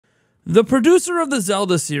The producer of the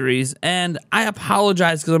Zelda series, and I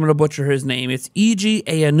apologize because I'm going to butcher his name, it's Eiji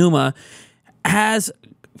Aonuma, has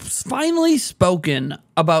finally spoken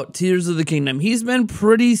about Tears of the Kingdom. He's been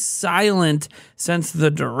pretty silent since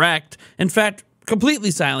the Direct. In fact,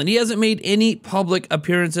 completely silent. He hasn't made any public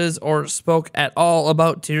appearances or spoke at all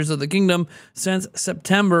about Tears of the Kingdom since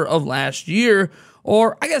September of last year,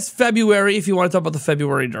 or I guess February if you want to talk about the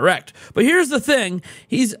February Direct. But here's the thing,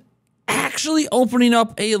 he's actually opening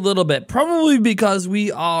up a little bit, probably because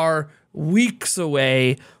we are weeks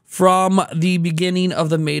away from the beginning of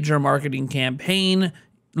the major marketing campaign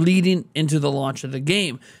leading into the launch of the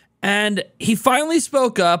game. And he finally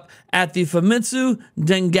spoke up at the Famitsu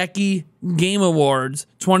Dengeki Game Awards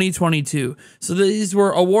 2022. So these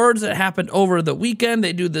were awards that happened over the weekend.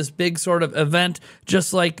 They do this big sort of event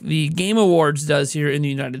just like the Game Awards does here in the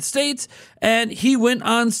United States. And he went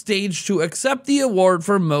on stage to accept the award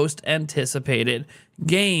for most anticipated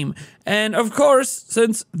game. And of course,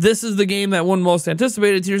 since this is the game that won most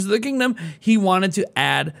anticipated, Tears of the Kingdom, he wanted to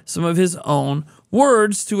add some of his own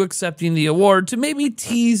words to accepting the award to maybe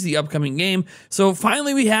tease the upcoming game. So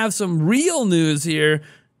finally we have some real news here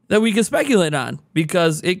that we can speculate on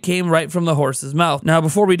because it came right from the horse's mouth. Now,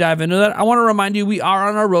 before we dive into that, I want to remind you we are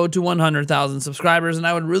on our road to 100,000 subscribers, and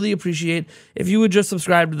I would really appreciate if you would just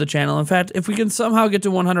subscribe to the channel. In fact, if we can somehow get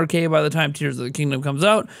to 100K by the time Tears of the Kingdom comes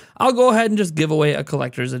out, I'll go ahead and just give away a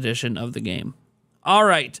collector's edition of the game. All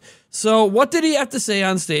right, so what did he have to say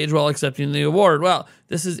on stage while accepting the award? Well,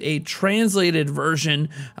 this is a translated version,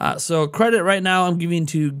 so credit right now I'm giving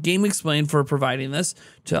to GameXplain for providing this,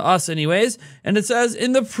 to us anyways, and it says,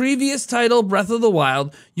 in the previous title, Breath of the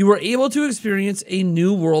Wild, you were able to experience a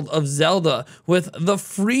new world of Zelda with the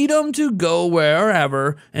freedom to go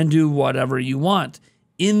wherever and do whatever you want.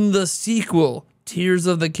 In the sequel, Tears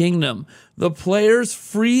of the Kingdom, the player's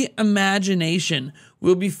free imagination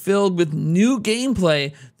will be filled with new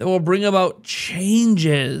gameplay that will bring about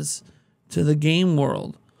changes to the game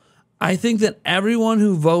world. I think that everyone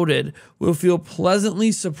who voted will feel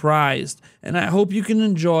pleasantly surprised, and I hope you can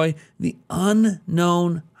enjoy the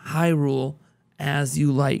unknown Hyrule as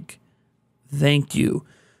you like. Thank you.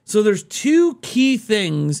 So there's two key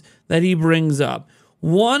things that he brings up.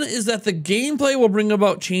 One is that the gameplay will bring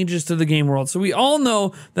about changes to the game world. So we all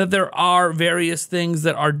know that there are various things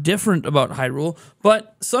that are different about Hyrule,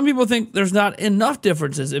 but some people think there's not enough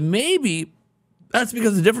differences. And maybe that's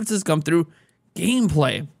because the differences come through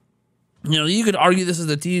gameplay. You know, you could argue this is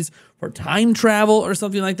a tease for time travel or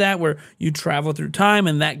something like that, where you travel through time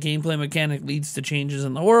and that gameplay mechanic leads to changes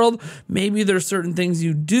in the world. Maybe there's certain things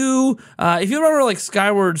you do. If you remember like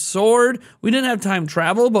Skyward Sword, we didn't have time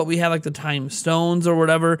travel, but we had like the time stones or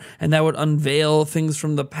whatever, and that would unveil things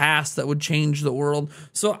from the past that would change the world.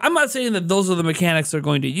 So I'm not saying that those are the mechanics they're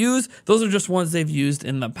going to use. Those are just ones they've used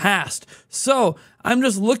in the past. So I'm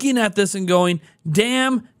just looking at this and going,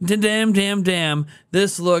 damn,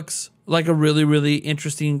 this looks like a really, really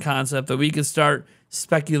interesting concept that we could start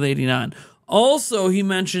speculating on. Also, he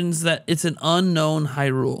mentions that it's an unknown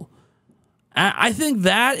Hyrule. I think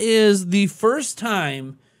that is the first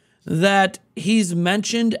time that he's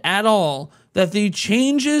mentioned at all that the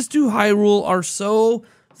changes to Hyrule are so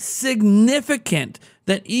significant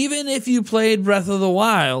that even if you played Breath of the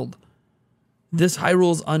Wild, this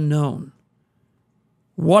Hyrule's unknown.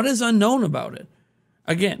 What is unknown about it?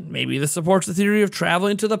 Again, maybe this supports the theory of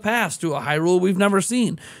traveling to the past to a Hyrule we've never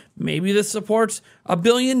seen. Maybe this supports a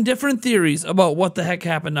billion different theories about what the heck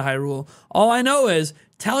happened to Hyrule. All I know is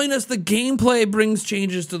telling us the gameplay brings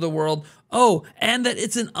changes to the world. Oh, and that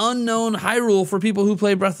it's an unknown Hyrule for people who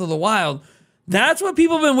play Breath of the Wild. That's what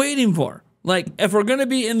people have been waiting for. Like, if we're going to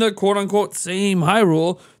be in the quote-unquote same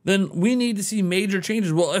Hyrule, then we need to see major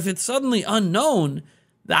changes. Well, if it's suddenly unknown,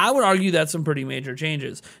 I would argue that's some pretty major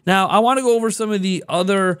changes. Now, I want to go over some of the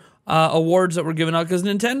other awards that were given out, because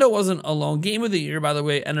Nintendo wasn't alone. Game of the Year, by the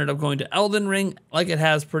way, ended up going to Elden Ring, like it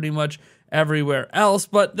has pretty much everywhere else.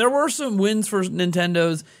 But there were some wins for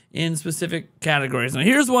Nintendo's in specific categories. Now,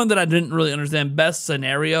 here's one that I didn't really understand. Best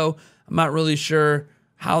Scenario. I'm not really sure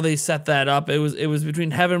how they set that up. It was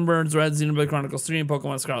between Heaven Burns Red, Xenoblade Chronicles 3, and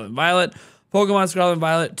Pokemon Scarlet and Violet. Pokemon Scarlet and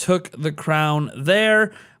Violet took the crown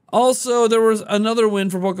there. Also, there was another win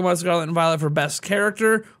for Pokemon Scarlet and Violet for Best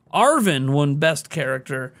Character. Arven won Best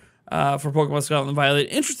Character for Pokemon Scarlet and Violet.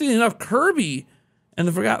 Interestingly enough, Kirby and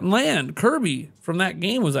the Forgotten Land, Kirby from that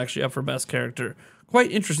game was actually up for Best Character.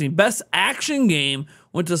 Quite interesting. Best Action Game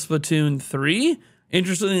went to Splatoon 3.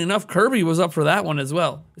 Interestingly enough, Kirby was up for that one as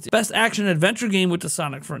well. Best Action Adventure Game went to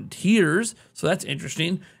Sonic Frontiers, so that's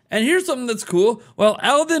interesting. And here's something that's cool. Well,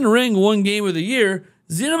 Elden Ring won Game of the Year.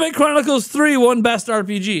 Xenoblade Chronicles 3 won Best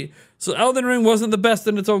RPG. So Elden Ring wasn't the best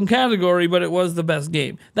in its own category, but it was the best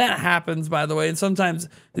game. That happens, by the way, and sometimes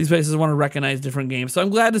these places want to recognize different games. So I'm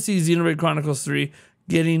glad to see Xenoblade Chronicles 3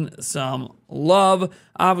 getting some love.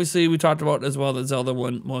 Obviously, we talked about as well that Zelda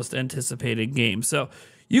won most anticipated game. So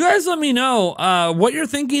you guys let me know what you're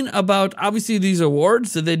thinking about, obviously, these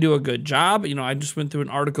awards. Did they do a good job? You know, I just went through an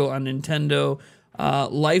article on Nintendo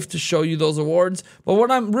Life to show you those awards. But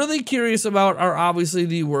what I'm really curious about are obviously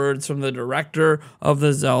the words from the director of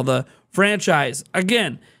the Zelda franchise.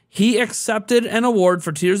 Again, he accepted an award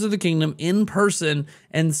for Tears of the Kingdom in person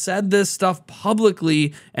and said this stuff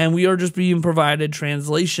publicly, and we are just being provided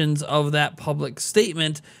translations of that public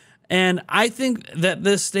statement. And I think that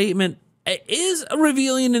this statement is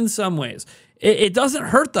revealing in some ways. It doesn't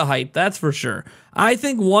hurt the hype, that's for sure. I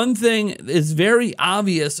think one thing is very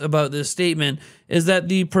obvious about this statement is that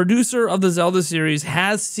the producer of the Zelda series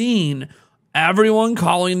has seen everyone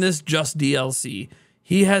calling this just DLC.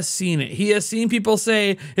 He has seen it. He has seen people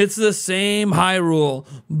say it's the same Hyrule,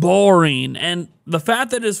 boring. And the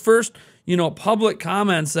fact that his first, public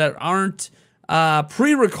comments that aren't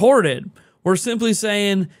pre-recorded were simply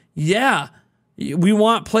saying, yeah, we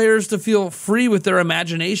want players to feel free with their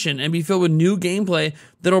imagination and be filled with new gameplay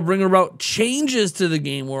that'll bring about changes to the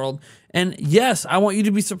game world. And yes, I want you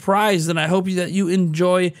to be surprised, and I hope that you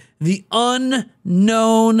enjoy the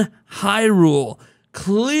unknown Hyrule.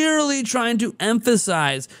 Clearly trying to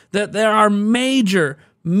emphasize that there are major,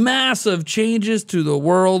 massive changes to the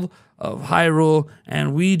world of Hyrule,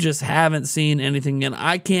 and we just haven't seen anything yet.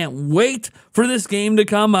 I can't wait for this game to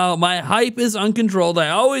come out. My hype is uncontrolled. I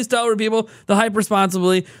always tell people to hype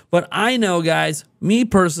responsibly, but I know, guys, me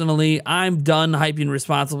personally, I'm done hyping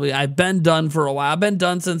responsibly. I've been done for a while. I've been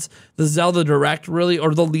done since the Zelda Direct, really,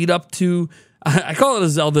 or the lead up to, I call it a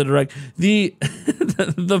Zelda Direct, the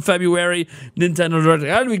February Nintendo Direct. I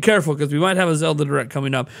gotta be careful because we might have a Zelda Direct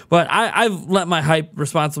coming up, but I've let my hype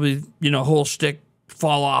responsibly, whole shtick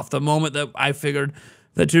fall off the moment that I figured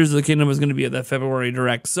that Tears of the Kingdom was going to be at that February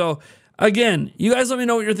Direct. So again, you guys let me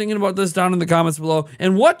know what you're thinking about this down in the comments below.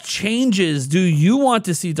 And what changes do you want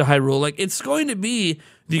to see to Hyrule? Like, it's going to be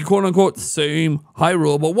the quote-unquote same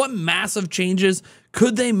Hyrule, but what massive changes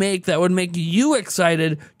could they make that would make you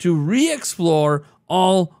excited to re-explore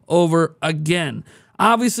all over again?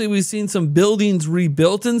 Obviously, we've seen some buildings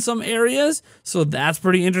rebuilt in some areas, so that's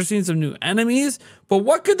pretty interesting, some new enemies. But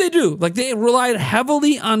what could they do? Like, they relied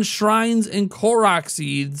heavily on shrines and Korok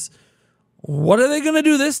seeds. What are they going to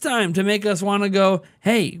do this time to make us want to go,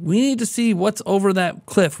 hey, we need to see what's over that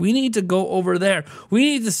cliff. We need to go over there. We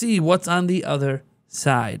need to see what's on the other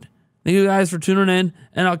side. Thank you guys for tuning in,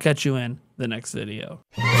 and I'll catch you in the next video.